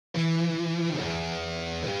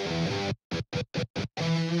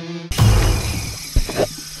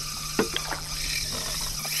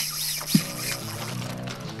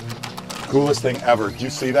coolest thing ever. Did you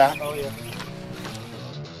see that? Oh, yeah.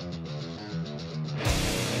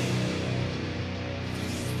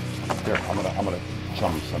 Here, I'm gonna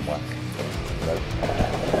chum you somewhere. Ready?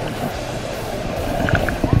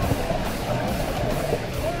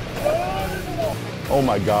 Oh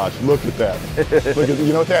my gosh, look at that. Look at,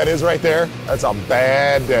 you know what that is right there? That's a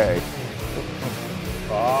bad day.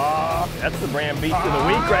 That's the brand beast of the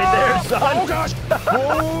week right there, son. Oh gosh!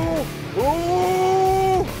 Ooh!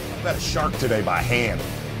 Ooh! I met a shark today by hand.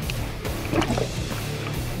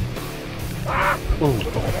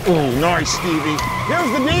 Ooh, nice, Stevie.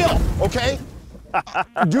 Here's the deal, okay?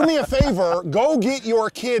 Do me a favor, go get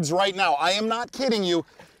your kids right now. I am not kidding you.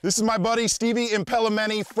 This is my buddy Stevie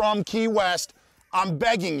Imapameni from Key West. I'm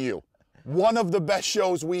begging you. One of the best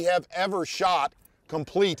shows we have ever shot.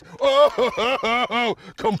 Complete. Oh,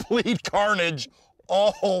 complete carnage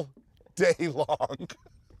all day long.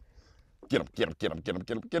 Get him, get him, get him, get him,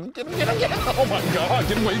 get him, get him, get him, get him, get him. Oh my God,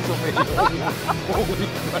 get away from me. Holy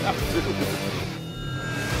crap, dude.